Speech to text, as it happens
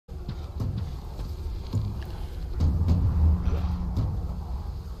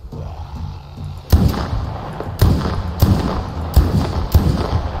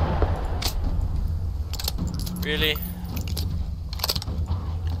Really?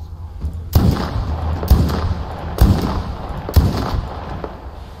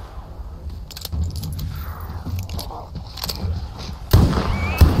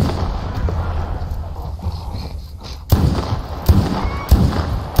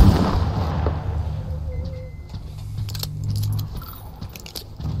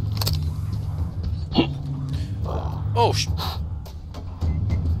 Oh,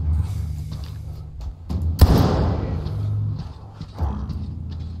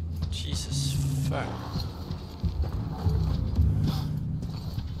 Jesus fuck.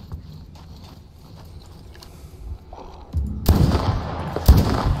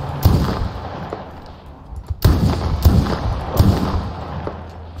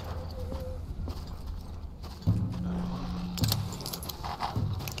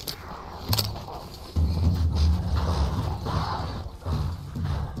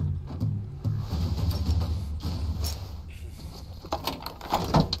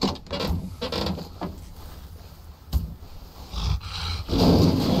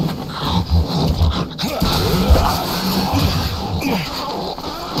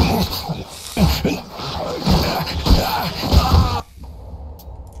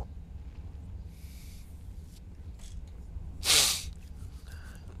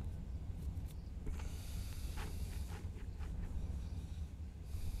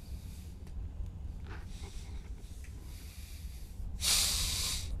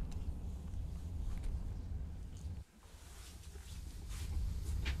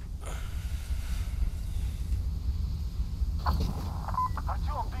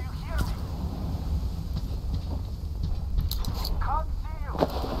 Artyom, do you hear me? Can't see you.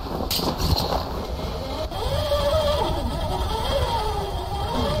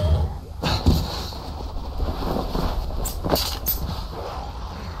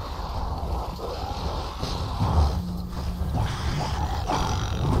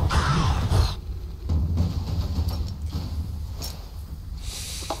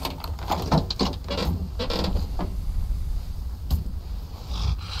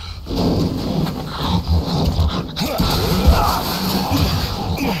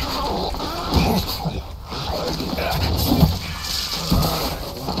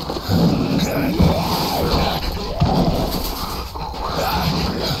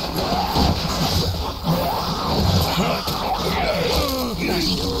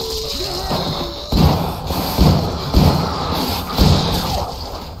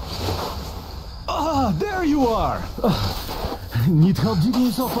 Ah, there you are! Need help digging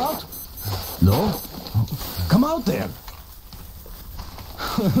yourself out? No? Come out then!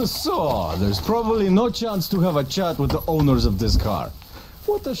 So, there's probably no chance to have a chat with the owners of this car.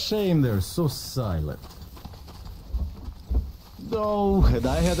 What a shame they're so silent. Though, had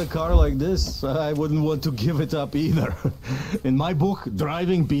I had a car like this, I wouldn't want to give it up either. In my book,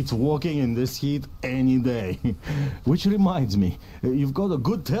 driving beats walking in this heat any day. Which reminds me, you've got a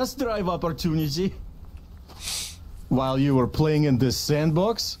good test drive opportunity. While you were playing in this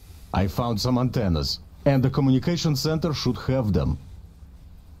sandbox, I found some antennas, and the communication center should have them.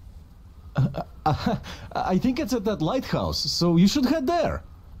 I think it's at that lighthouse, so you should head there.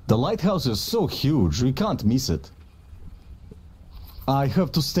 The lighthouse is so huge, we can't miss it. I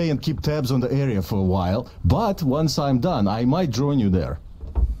have to stay and keep tabs on the area for a while, but once I'm done, I might join you there.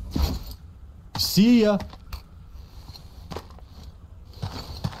 See ya!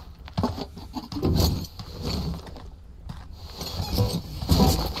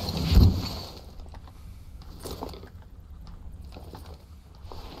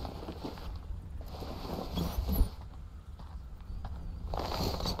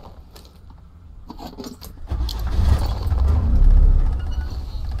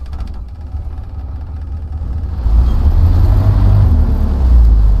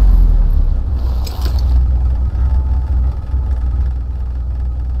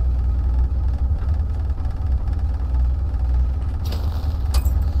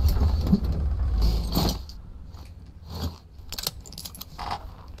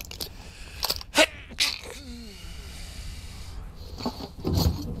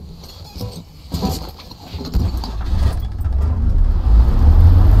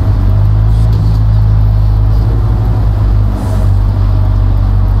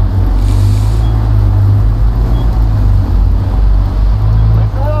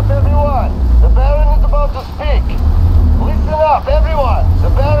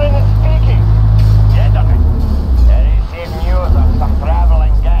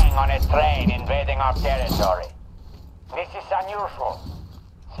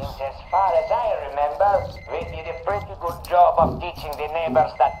 Since as far as I remember, we did a pretty good job of teaching the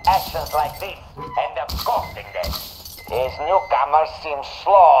neighbors that actions like this end up costing them. These newcomers seem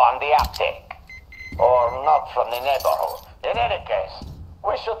slow on the uptake. Or not from the neighborhood. In any case,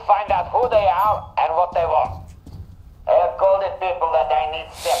 we should find out who they are and what they want. I'll call the people that I need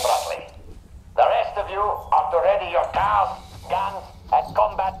separately. The rest of you are to ready your cars, guns, and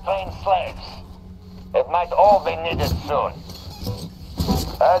combat-trained slaves. It might all be needed soon.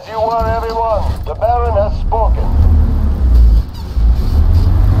 As you were, everyone. The Baron has spoken.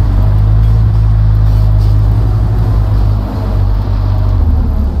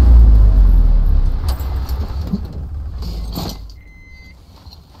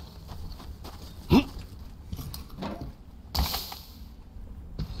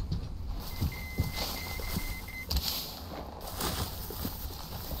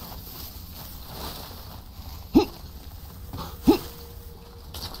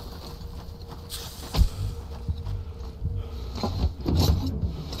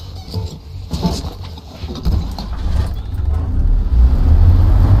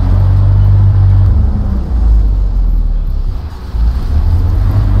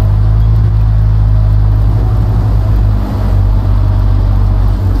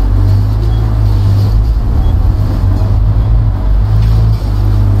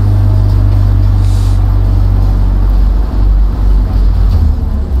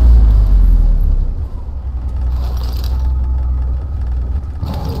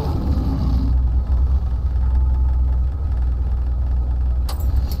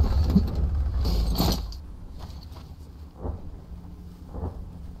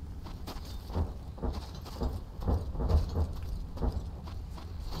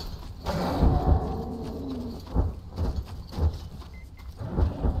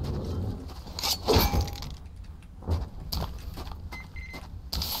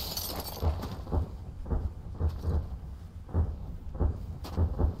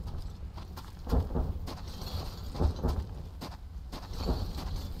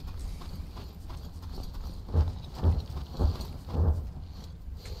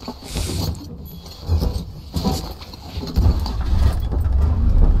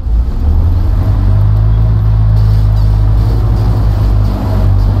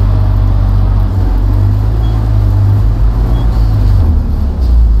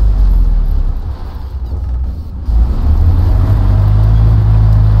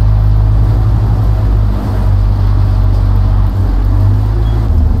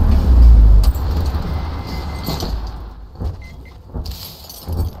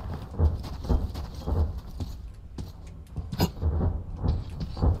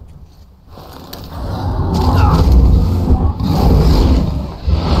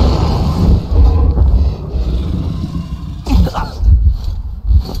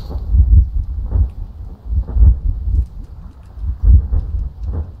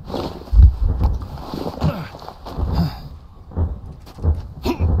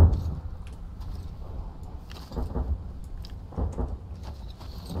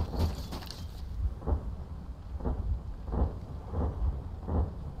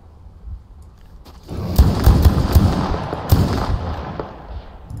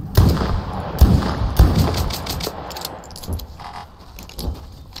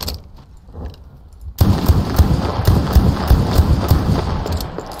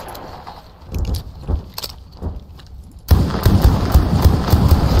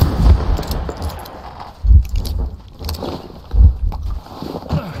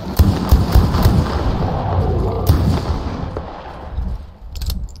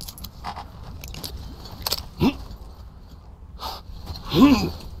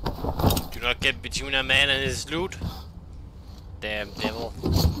 Do not get between a man and his loot. Damn devil.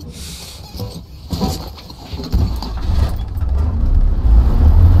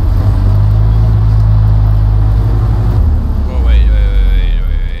 Oh wait.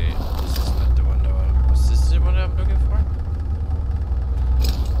 This is not the one that was this the one I'm looking for?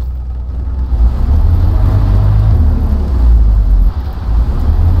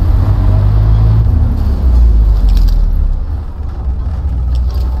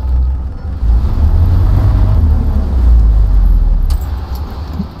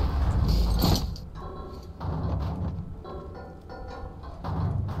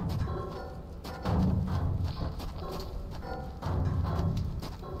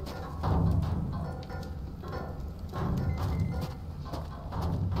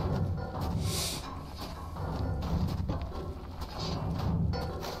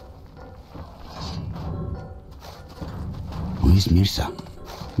 Who is Mirza?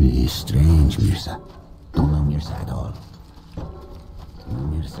 He is strange, Mirza. Don't know Mirza at all.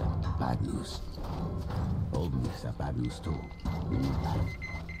 Mirza, bad news. Old Mirza, bad news too. We need that.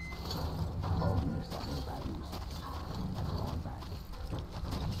 Old Mirza, bad news. All bad.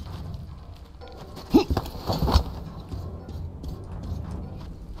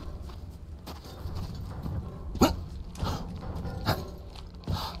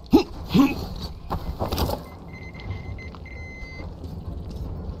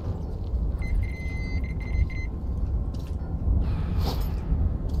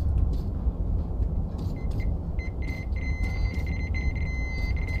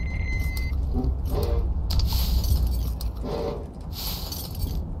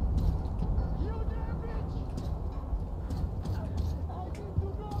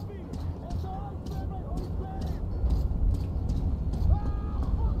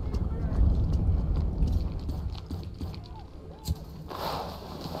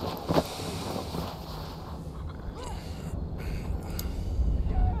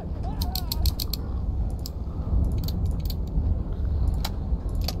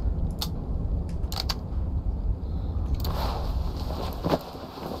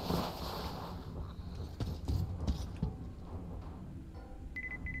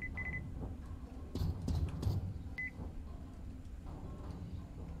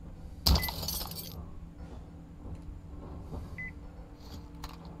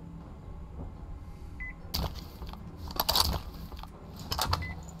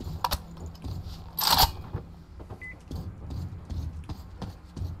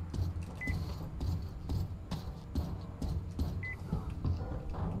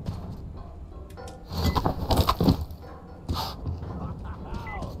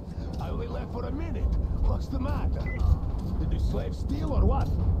 Steal or what?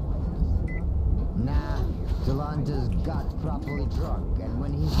 Nah, Jolanta's got properly drunk, and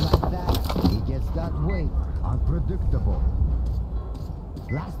when he's like that, he gets that way. Unpredictable.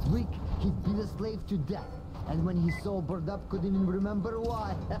 Last week, he beat a slave to death, and when he sobered up, couldn't even remember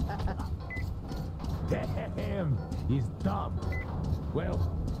why. Damn, he's dumb. Well,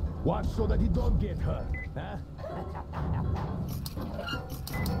 watch so that he don't get hurt, huh?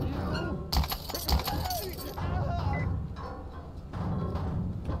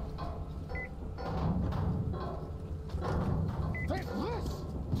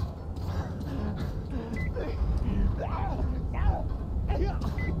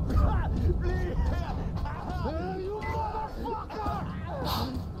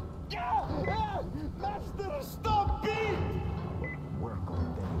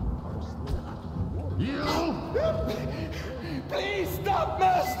 Please stop,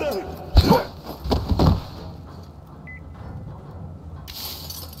 Master!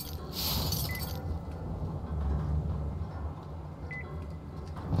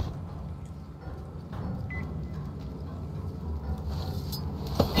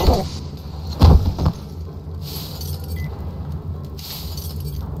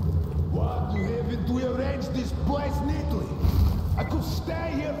 What to heaven do we arrange this place neatly? I could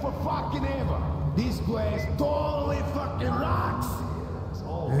stay here for fucking ever. This place totally fucking rocks.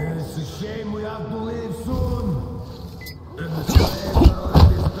 It's a shame we have to leave soon. And the slaves are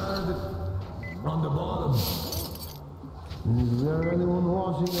already started on the bottom. Is there anyone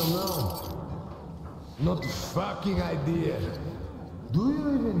watching them now? Not a fucking idea. Do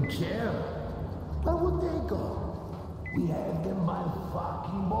you even care? Where would they go? We have them by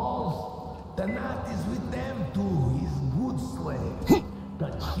fucking balls. The nut is with them too. He's good slave.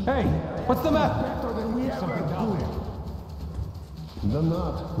 Hey, what's the matter? Better than we ever could. The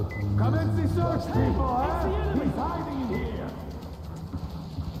nut. Commence the search, people, huh? He's hiding in here.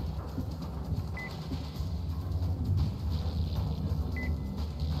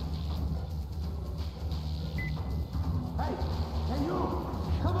 Hey, you!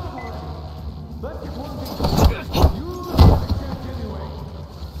 Come on, already. Let's get one thing. You look like a check anyway.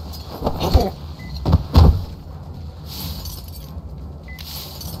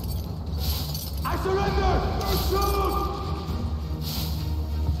 I surrender! Shoot!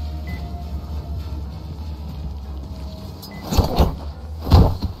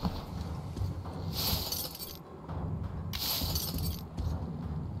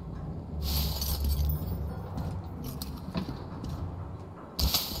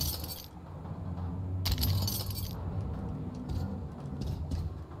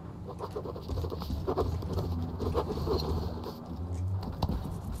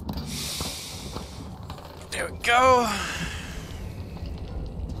 There we go.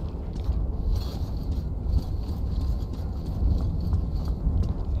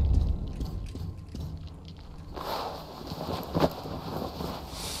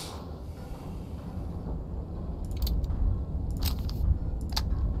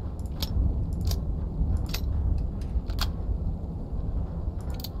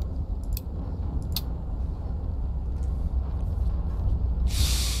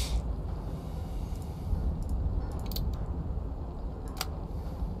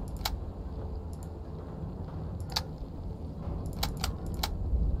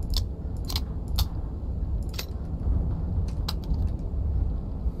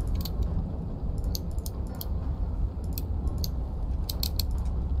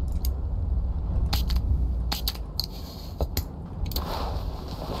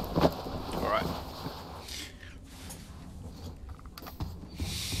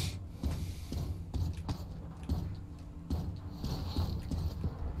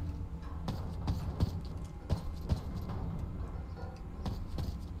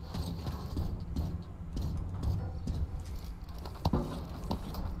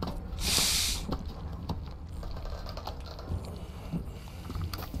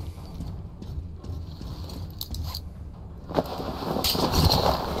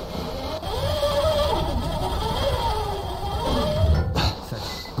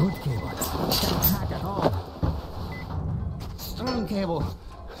 cable.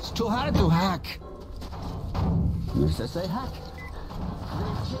 It's too hard to hack. You used to say hack.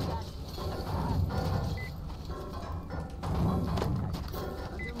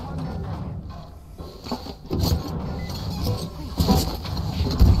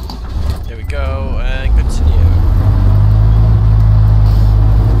 There we go, and continue.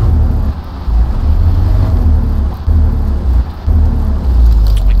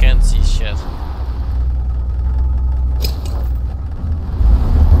 I can't see shit.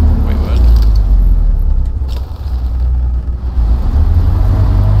 Wait, what?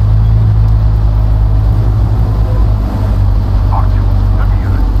 Artyom, come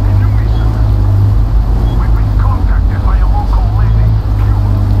here. A new mission. We've been contacted by a local lady,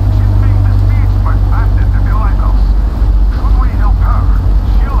 Pure. She's being besieged by bandits at the lighthouse. Should we help her,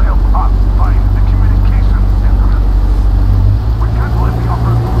 she'll help us find the communication center. We can't let the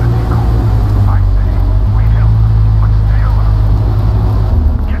opportunity go. I say, we help, but stay alert.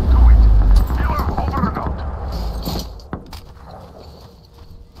 Get to it. Miller, over and out.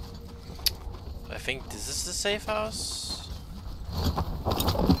 I think this is the safe house.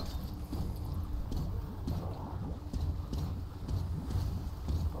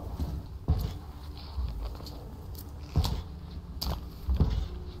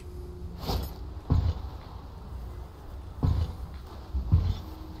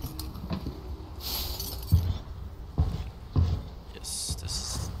 Yes, this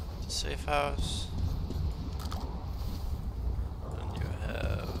is the safe house. And you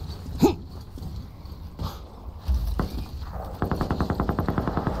have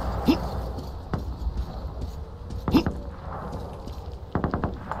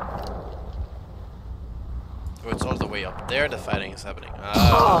oh, it's all the way up there the fighting is happening.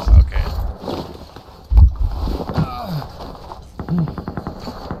 Ah, okay.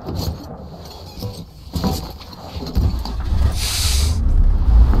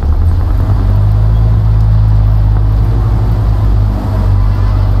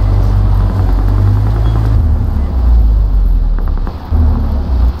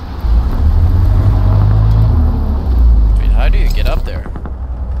 Wait, how do you get up there?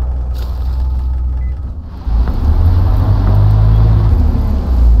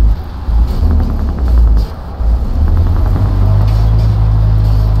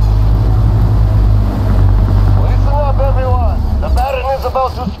 Listen up, everyone. The Baron is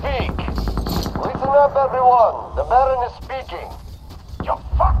about to speak. Listen up, everyone. The Baron is speaking. You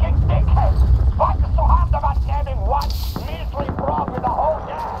fucking dickhead! Why you so hard about having one measly frog with a whole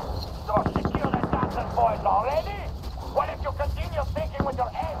gang? So secure the Johnson boys already? Well, if you continue thinking with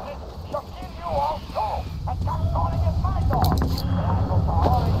your asses, she'll kill you all too, and come calling at my door. I go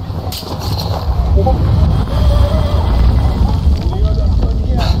to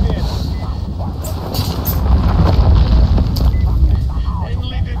And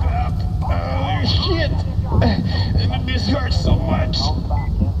lit it up. Oh, shit. This hurts so much.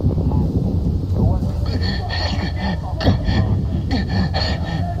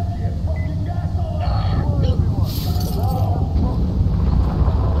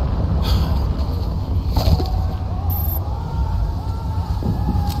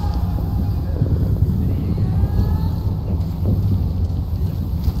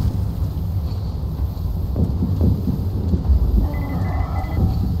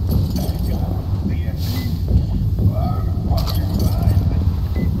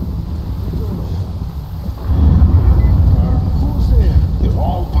 They're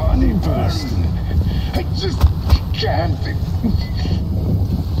all uninteresting. I just can't.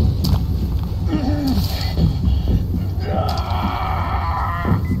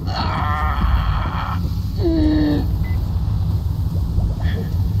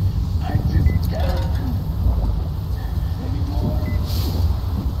 I just can't anymore.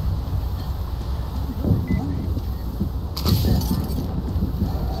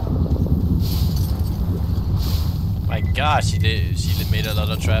 My gosh, she made a lot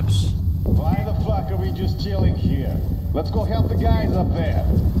of traps. Why the fuck are we just chilling here? Let's go help the guys up there.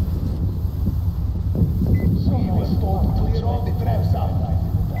 We was told to clear all the traps out.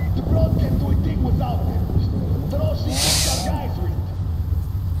 The Broad can't do a thing without them. They're all shooting our guys with.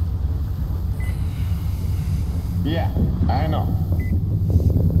 Yeah, I know.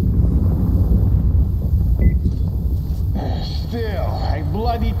 Still, I'm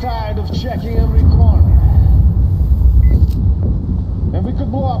bloody tired of checking every corner. And we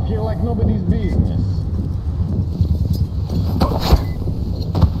could blow up here like nobody's business.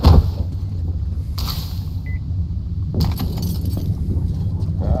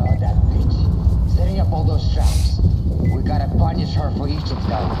 Oh, that bitch. Setting up all those traps. We gotta punish her for each of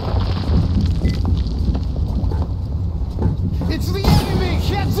them. It's the enemy!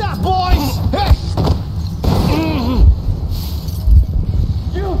 Heads up, boys! Hey!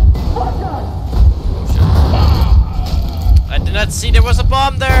 You fucker! I did not see there was a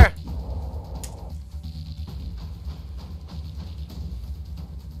bomb there!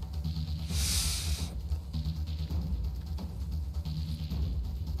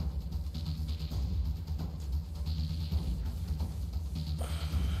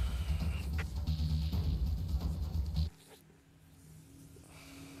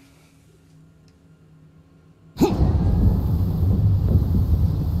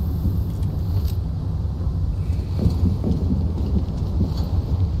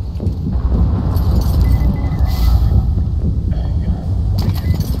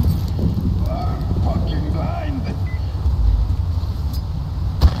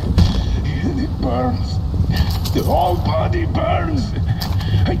 The whole body burns.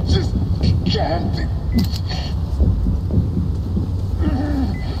 I just can't.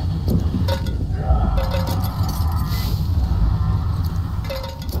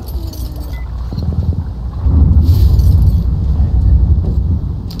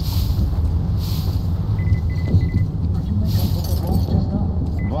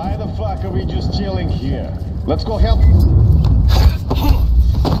 Why the fuck are we just chilling here? Let's go help.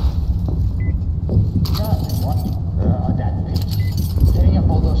 That bitch. Setting up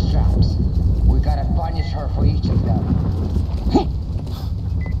all those traps. We gotta punish her for each of them.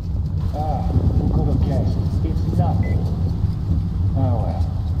 Who could have guessed? It's nothing. Oh well.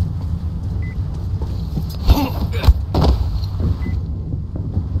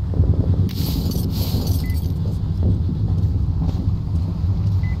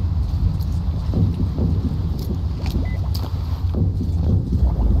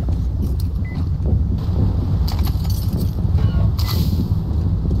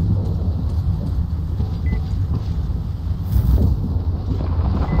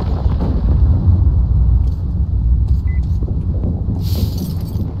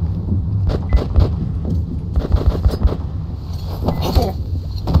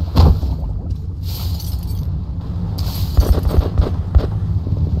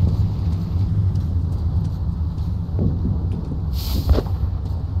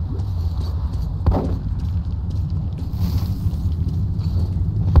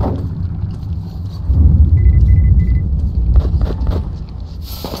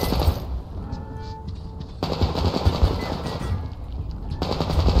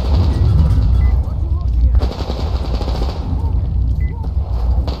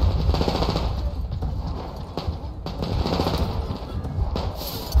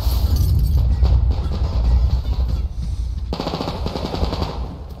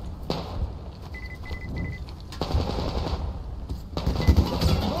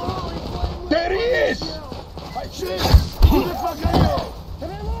 There he is! Shit! Who the fuck are you?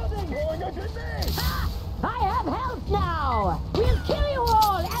 Reloading! Going under me! I have help now! We'll kill you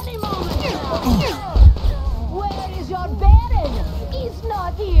all any moment now! Where is your Baron? He's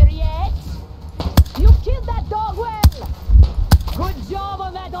not here yet! You killed that dog well! Good job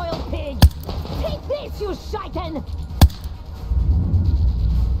on that oil pig! Take this, you shaitan!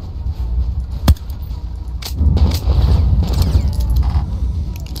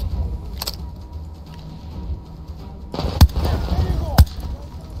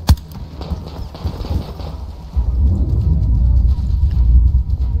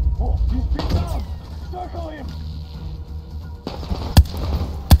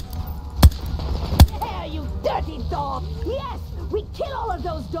 There, you dirty dog! Yes! We kill all of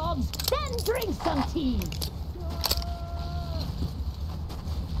those dogs, then drink some tea!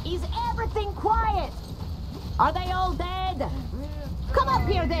 Is everything quiet? Are they all dead? Come up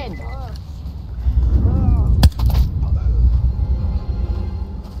here then!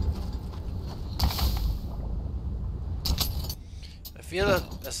 I feel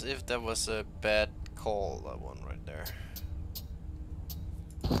as if that was a bad call, that one right there.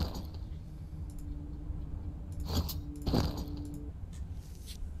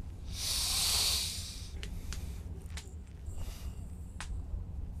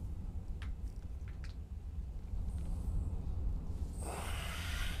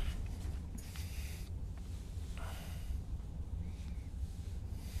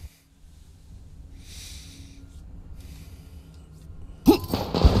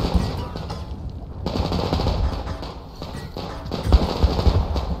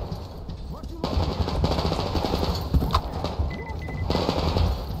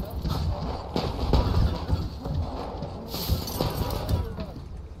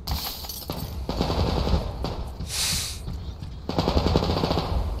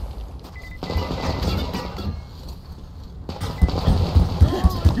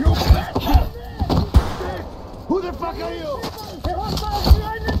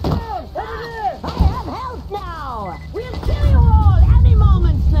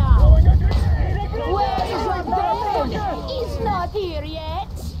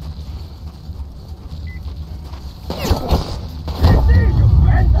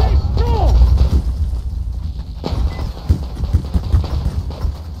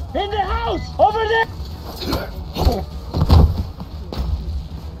 In the house! Over there!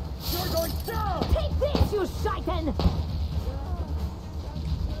 You're going down! Take this, you shaitan!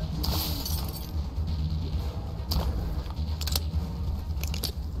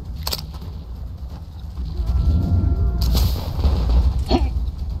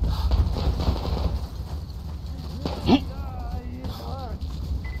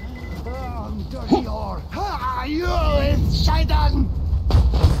 Dirty whore! Ha! You it's Shaitan!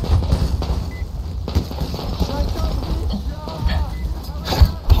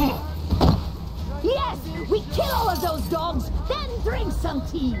 Yes! We kill all of those dogs, then drink some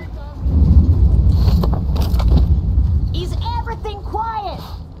tea! Is everything quiet?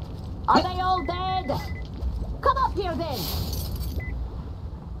 Are they all dead? Come up here then!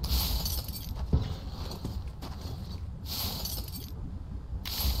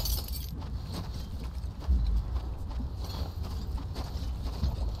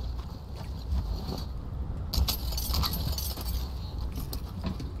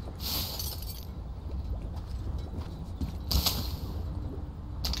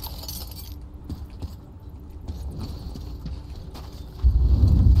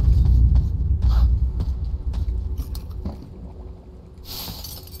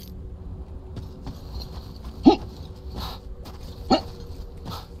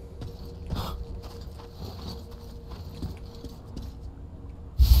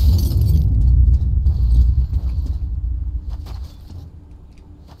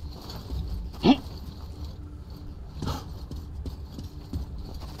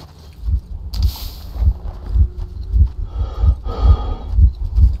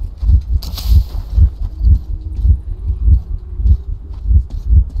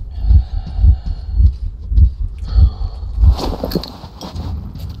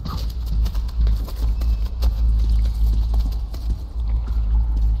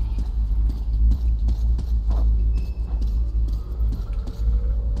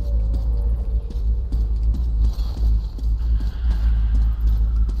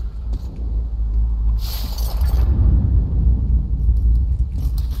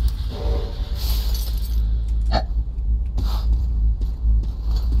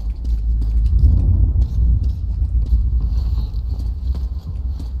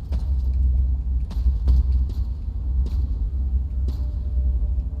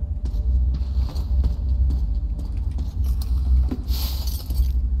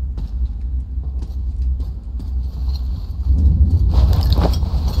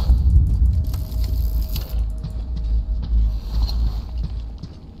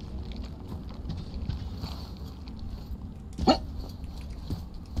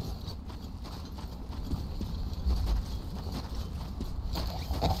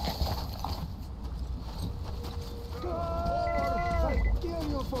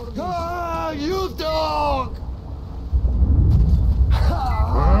 Ah, you dog!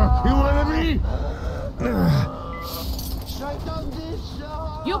 You wanna be?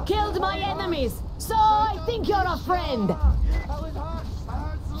 You killed my enemies, so I think you're a friend.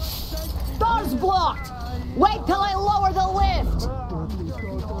 Door's blocked. Wait till I lower the lift.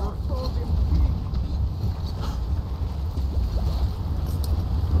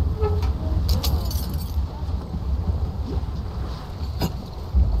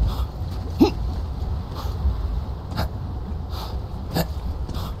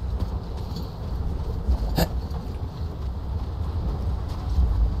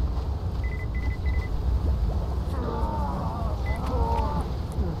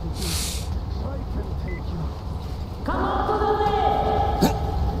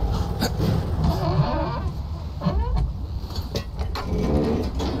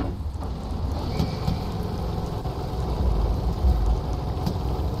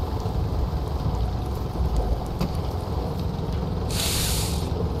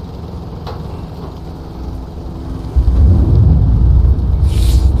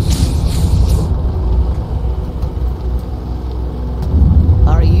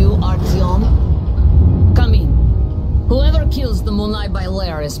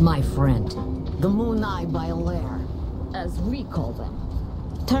 Is my friend. The Munai by Lair, as we call them,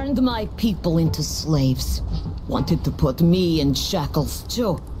 turned my people into slaves. Wanted to put me in shackles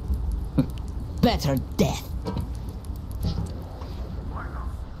too. Better death.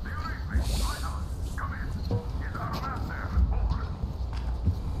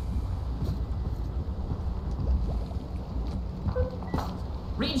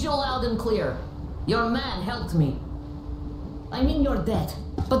 Read you loud and clear. Your man helped me. I mean, you're dead.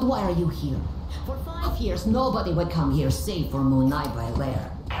 But why are you here? For 5 years, nobody would come here save for Munai by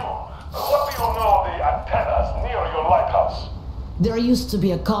Lair. What do you know of the antennas near your lighthouse? There used to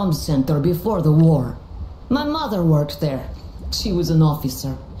be a comm center before the war. My mother worked there. She was an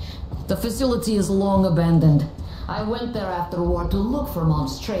officer. The facility is long abandoned. I went there after war to look for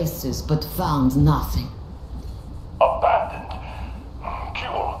Mom's traces, but found nothing. Abandoned?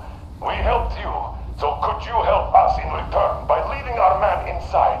 Cool. We helped you, so could you help us in return by leading our man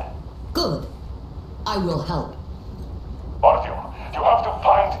inside? Good. I will help. Artyom, you have to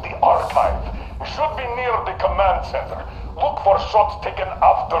find the archive. It should be near the command center. Look for shots taken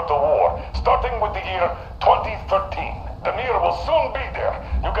after the war, starting with the year 2013. Demir will soon be there.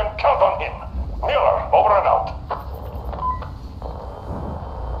 You can count on him. Miller, over and out.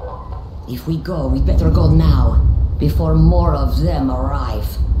 If we go, we'd better go now, before more of them arrive.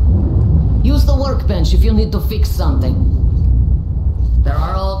 Use the workbench if you need to fix something. There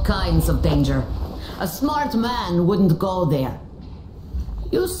are all kinds of danger. A smart man wouldn't go there.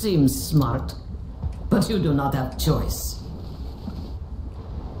 You seem smart, but you do not have choice.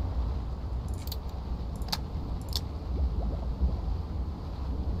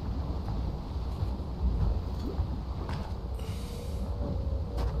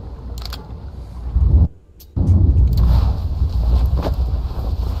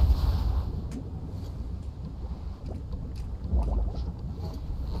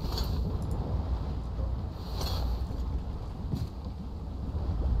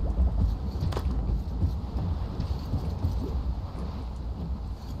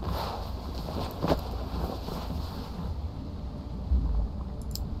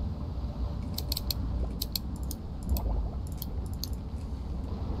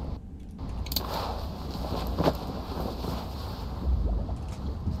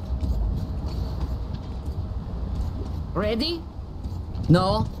 Ready?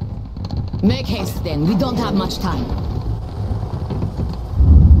 No? Make haste then, we don't have much time.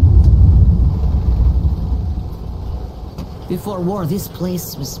 Before war, this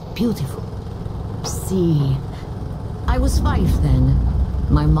place was beautiful. See, I was 5 then.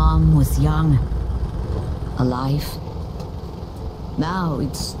 My mom was young, alive. Now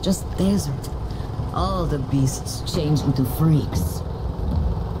it's just desert. All the beasts changed into freaks.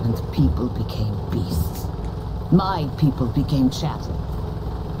 And people became beasts. My people became chattel.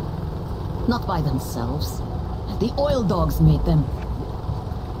 Not by themselves. The oil dogs made them.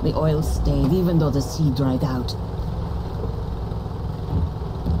 The oil stayed even though the sea dried out.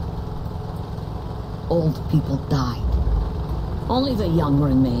 Old people died. Only the young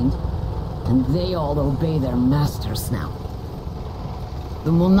remained. And they all obey their masters now.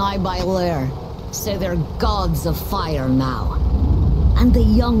 The Munai Bailer say they're gods of fire now. And the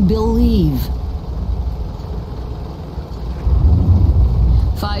young believe.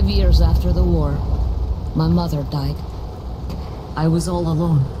 5 years after the war, my mother died. I was all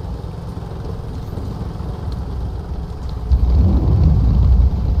alone.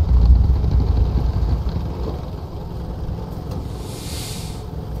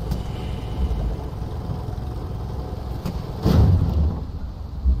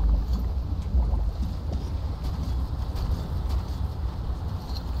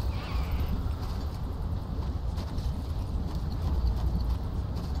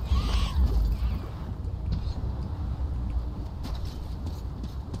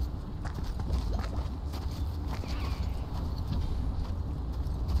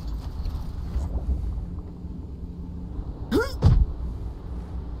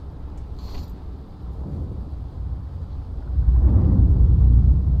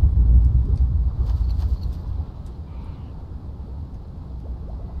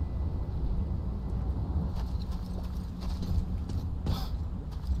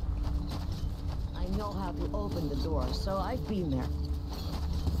 To open the door, so I've been there.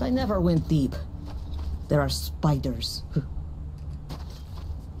 But I never went deep. There are spiders.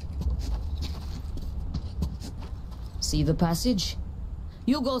 See the passage?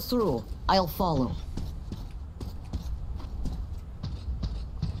 You go through. I'll follow.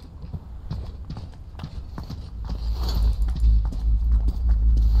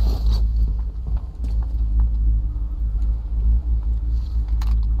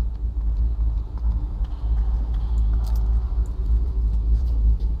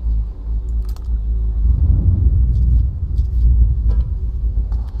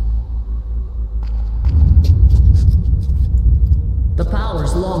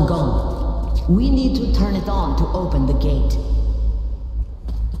 Long gone. We need to turn it on to open the gate.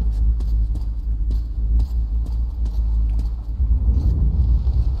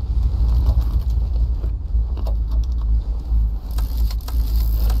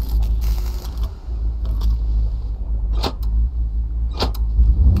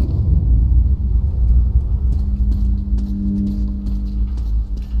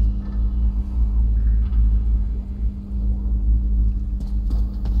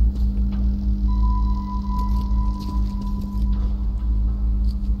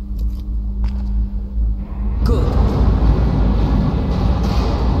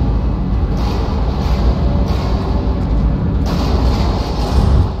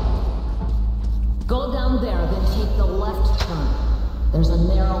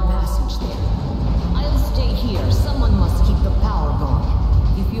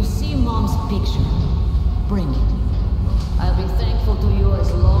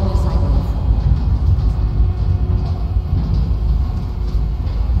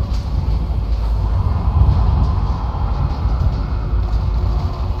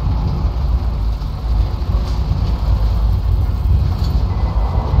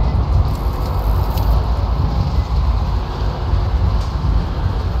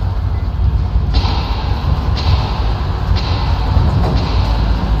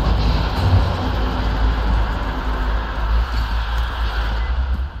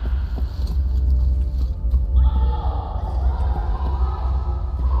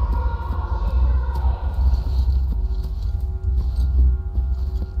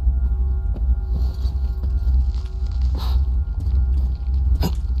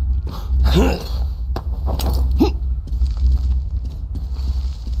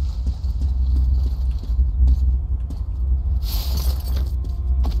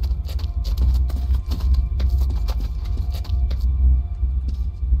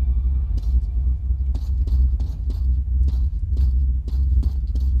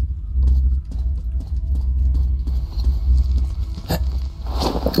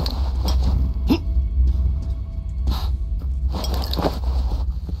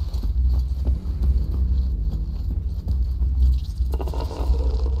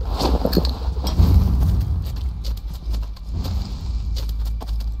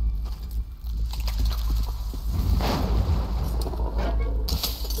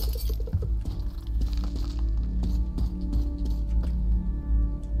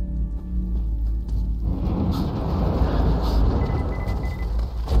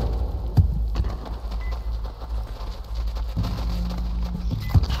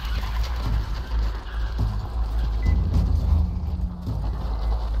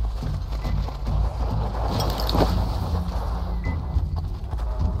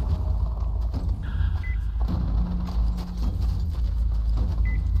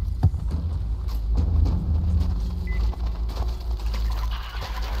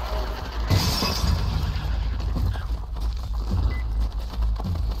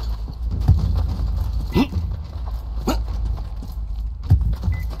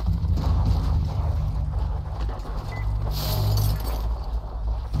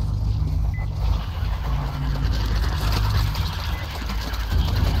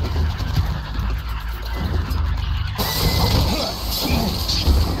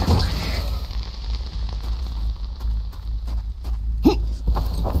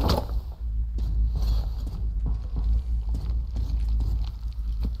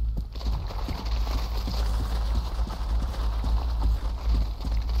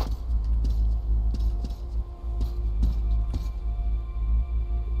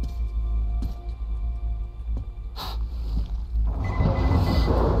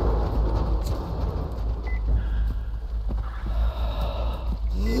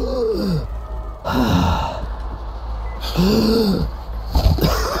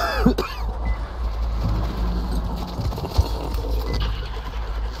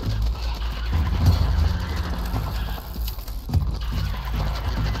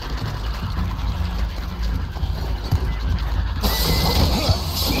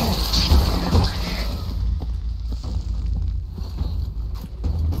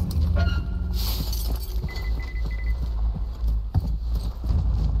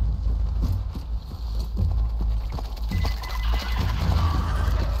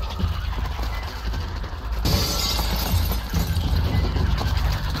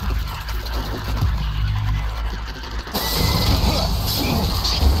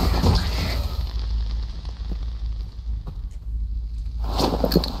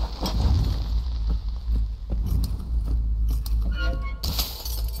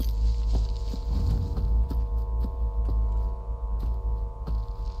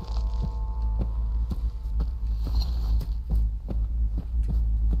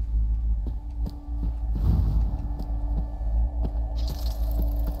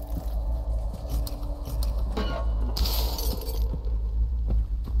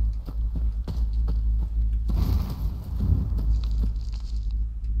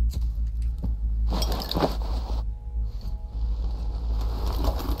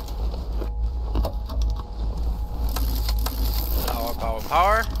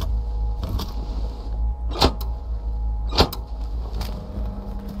 Power.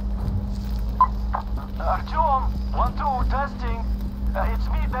 Artyom, 1-2, testing. It's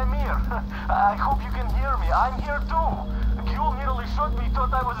me, Damir. I hope you can hear me. I'm here too. Gyul nearly shot me,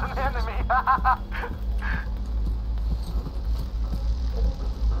 thought I was an enemy.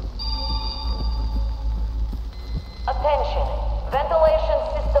 Attention. Ventilation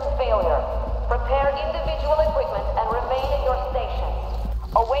system failure. Prepare individual equipment and remain at your stations.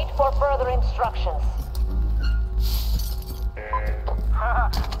 Await for further instructions.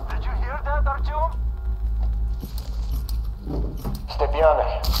 Did you hear that, Artyom?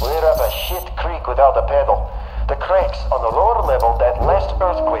 Stepanek, we're up a shit creek without a pedal. The cracks on the lower level that last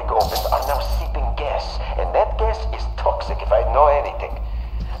earthquake opened are now seeping gas, and that gas is toxic if I know anything.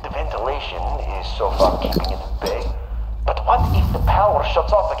 The ventilation is so far keeping it at bay. But what if the power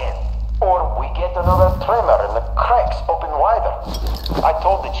shuts off again? Or we get another tremor and the cracks open wider. I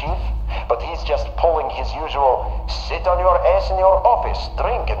told the chief, but he's just pulling his usual sit on your ass in your office,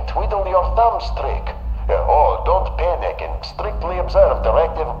 drink and twiddle your thumbs trick. Oh, don't panic and strictly observe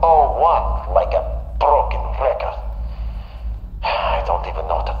Directive 01 like a broken record. I don't even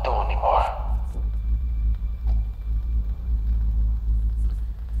know what to do anymore.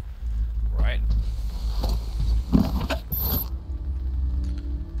 Right.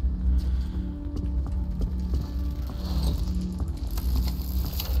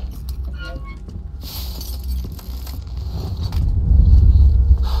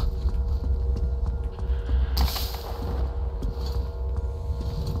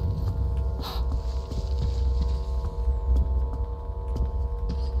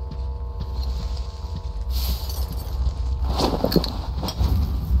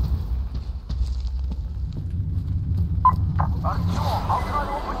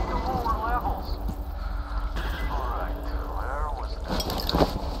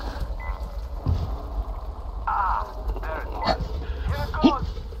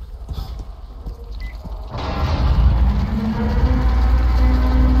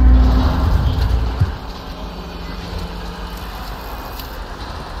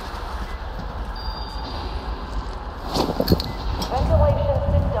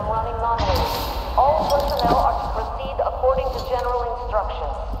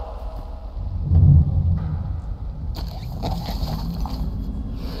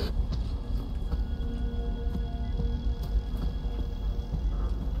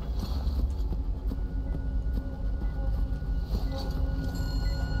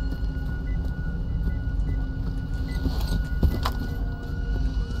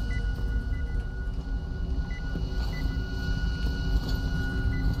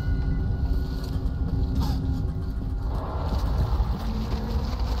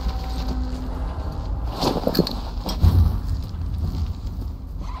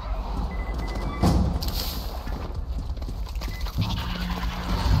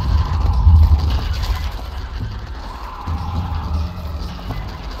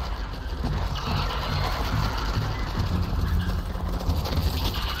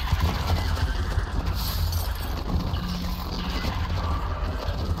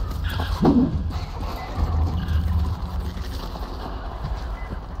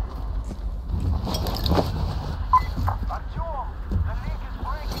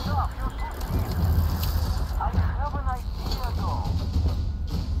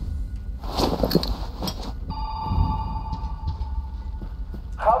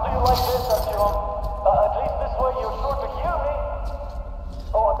 How do you like this, Artyom? At least this way you're sure to hear me.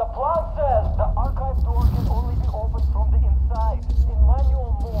 Oh, the plan says the archive door can only be opened from the inside, in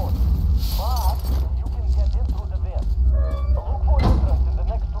manual mode. But you can get in through the vent. Look for entrance in the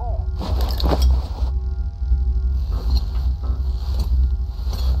next room.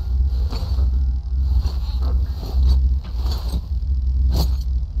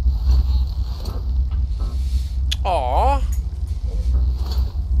 Aww.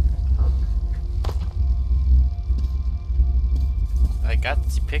 I got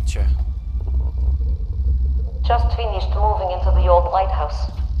the picture. Just finished moving into the old lighthouse.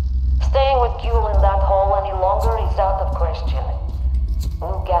 Staying with Gule in that hole any longer is out of question.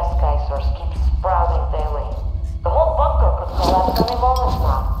 New gas geysers keep sprouting daily. The whole bunker could collapse any moment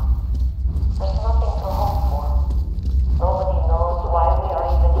now. There's nothing to hope for. Nobody knows why we are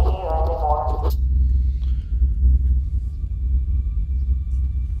even here anymore.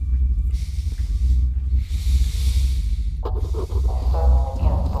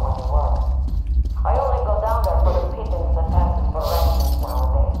 I only go down there for the pigeons that passes for rations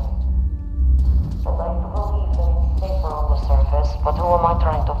nowadays. I'd like to believe that it's safer on the surface, but who am I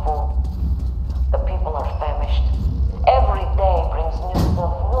trying to fool? The people are famished. Every day brings new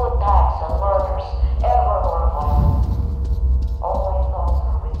stuff, new attacks and murders, ever more violent. All my thoughts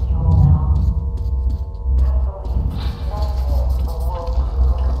are with you now. Can't believe nothing the world is moving.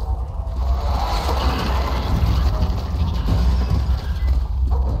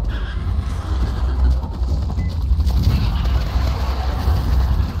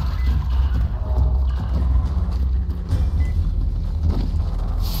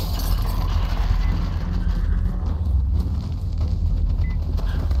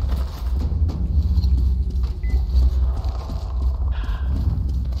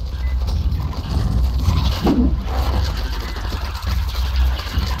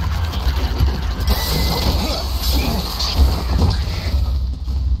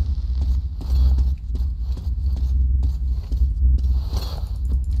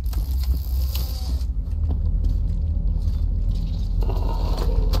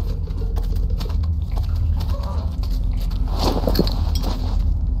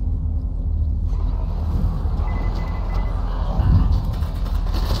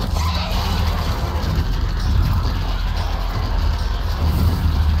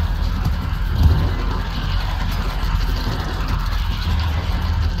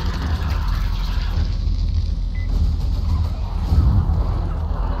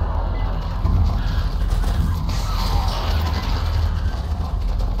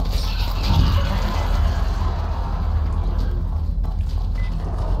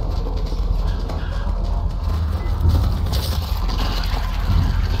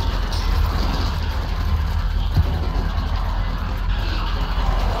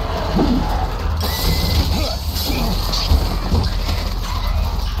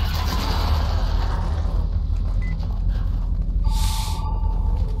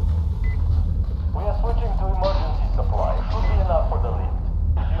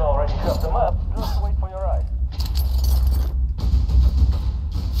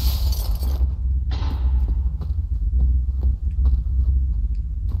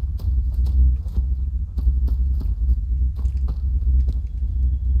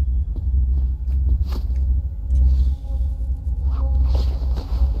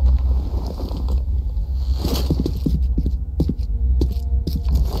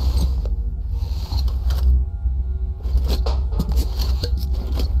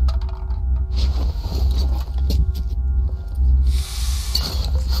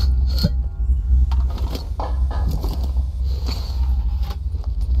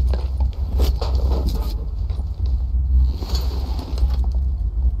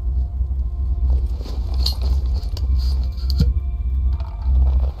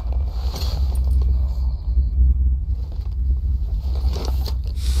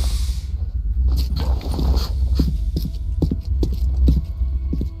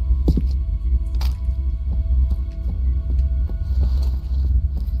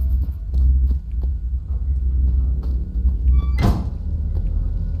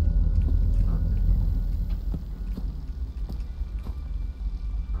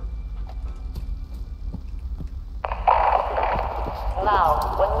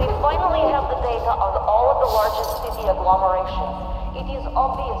 Now, when we finally have the data on all of the largest city agglomerations, it is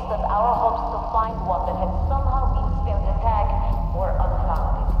obvious that our hopes to find one that had somehow been spared attack were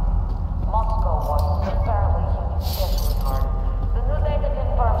unfounded. Moscow was apparently hit especially hard. The new data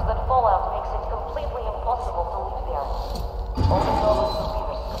confirms that fallout makes it completely impossible to live there. Only those who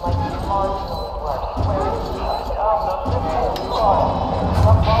appears to might be marginally worse, where it's down the little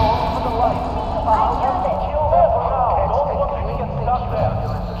spot.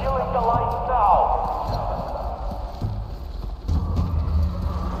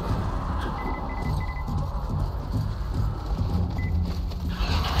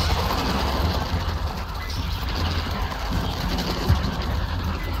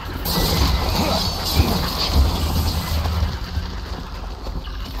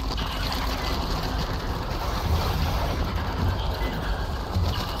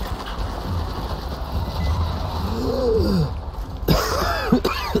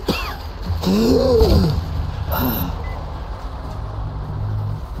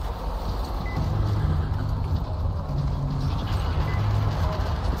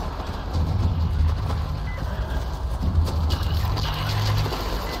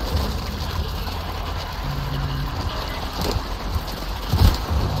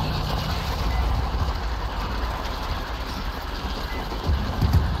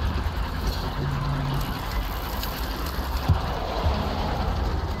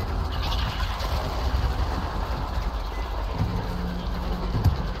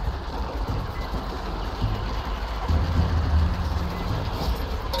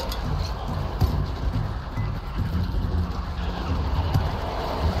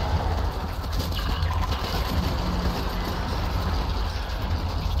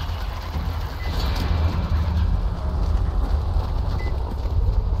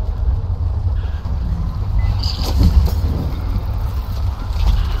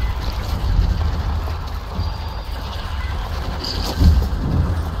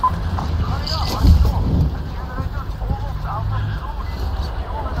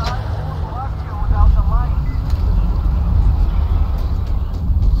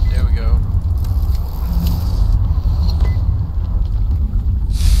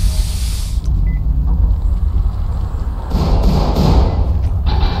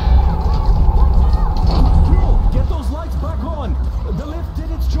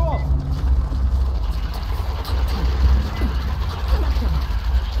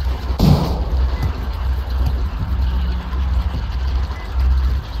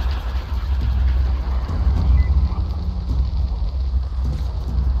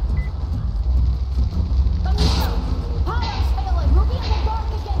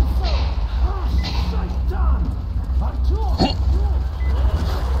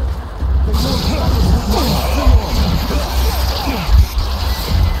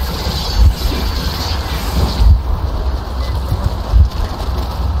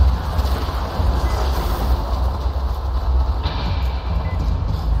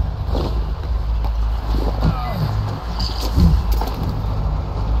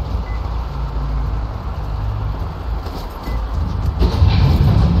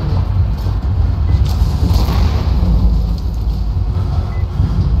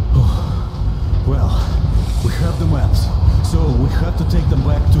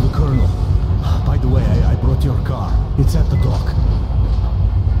 It's at the dock.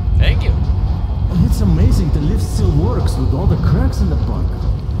 Thank you. It's amazing the lift still works with all the cracks in the bunk.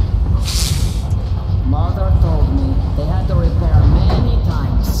 Mother told me they had to repair many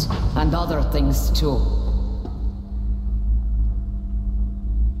times, and other things too.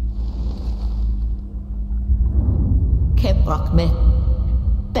 Keprakme.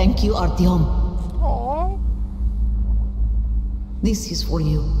 Thank you, Artyom. Aww. This is for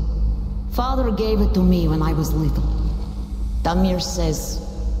you. Father gave it to me when I was little. Damir says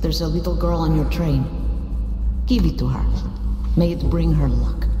there's a little girl on your train. Give it to her. May it bring her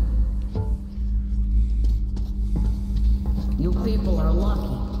luck. You people are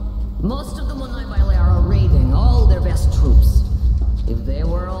lucky. Most of the Munai are raiding all their best troops. If they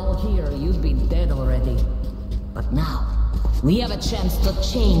were all here, you'd be dead already. But now, we have a chance to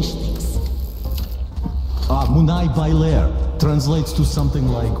change things. Munai Bailer translates to something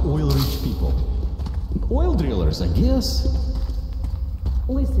like oil-rich people. Oil drillers, I guess.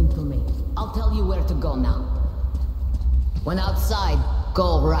 Listen to me. I'll tell you where to go now. When outside,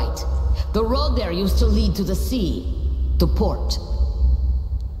 go right. The road there used to lead to the sea, to port.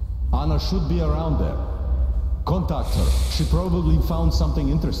 Anna should be around there. Contact her. She probably found something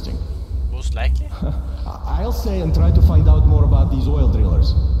interesting. Most likely. I'll stay and try to find out more about these oil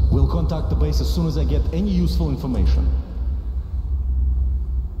drillers. We'll contact the base as soon as I get any useful information.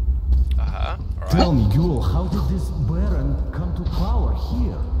 All right. Tell me, Yule, how did this Baron come to power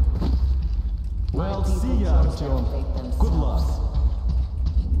here? Well, see ya, Artyom. Good luck.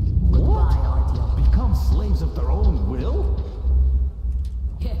 Goodbye, Artyom. Become slaves of their own will?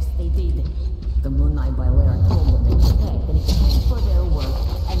 Yes, they did. The Munai Bailer told them they would pay in exchange for their work,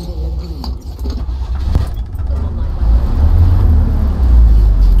 and they agreed. The Munai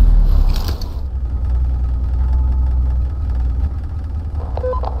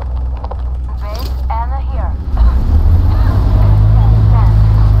Base, Anna here.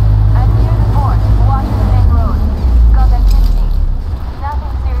 I'm near the port, watching the main road. Got activity.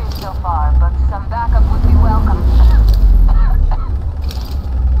 Nothing serious so far, but some backup would be welcome.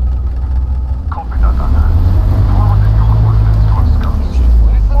 Copy that, Anna. Forwarding your coordinates to our scouts.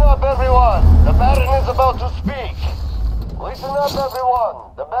 Listen up, everyone. The Baron is about to speak. Listen up, everyone.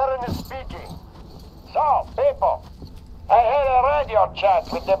 The Baron is speaking. So, people, I had a radio chat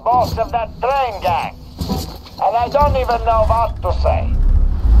with the boss of that train gang. And I don't even know what to say.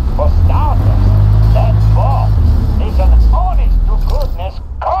 For starters, that boss is an honest-to-goodness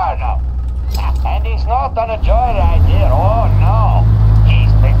colonel. And he's not on a joyride here, oh no.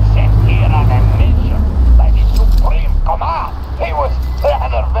 He's been sent here on a mission by the Supreme Command. He was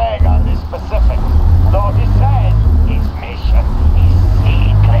rather vague on the specifics, though he says his mission is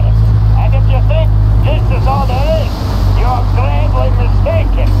secret. And if you think this is all there is, you're gravely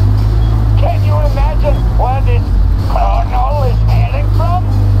mistaken. Can you imagine where this colonel is hailing from?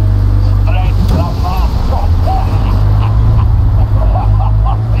 Straight from Moscow.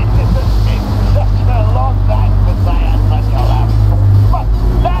 This has been such a long time since I had such a laugh. But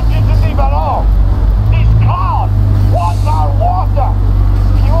that isn't even all. This cloud wants our water,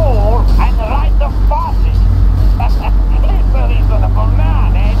 fuel, and right of passage. He's a reasonable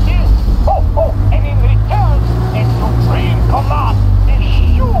man, ain't he? Oh, and in return, the Supreme Command is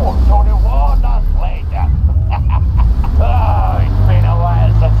sure to reward us later. Oh, it's been a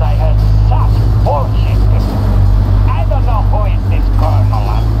while since I heard such bullshit. I don't know who is this colonel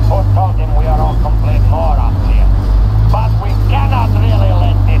and who told him we are all complete morons here. But we cannot really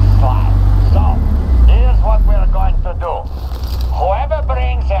let this slide. So, here's what we're going to do. Whoever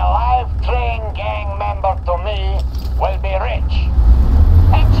brings a live train gang member to me will be rich.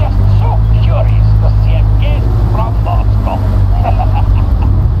 I'm just so curious to see a gift from Moscow.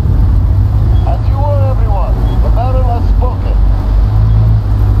 As you were, everyone, the Baron has spoken.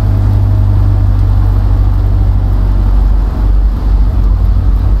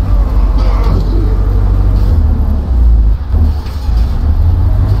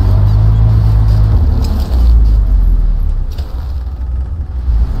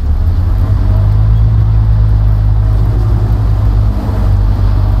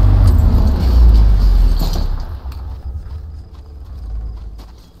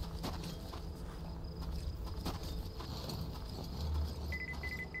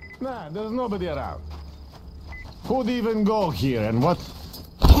 Nah, there's nobody around. Who'd even go here and what?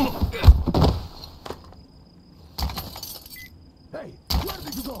 Hey, where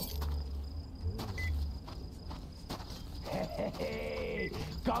did you go? Hey,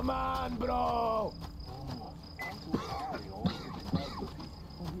 come on, bro!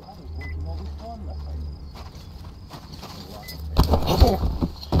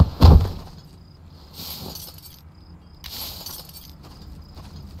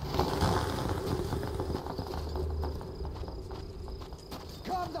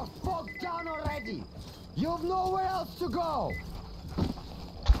 Calm the fuck down already! You've nowhere else to go!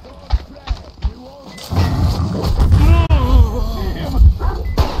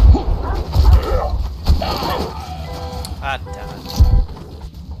 Ah, damn it.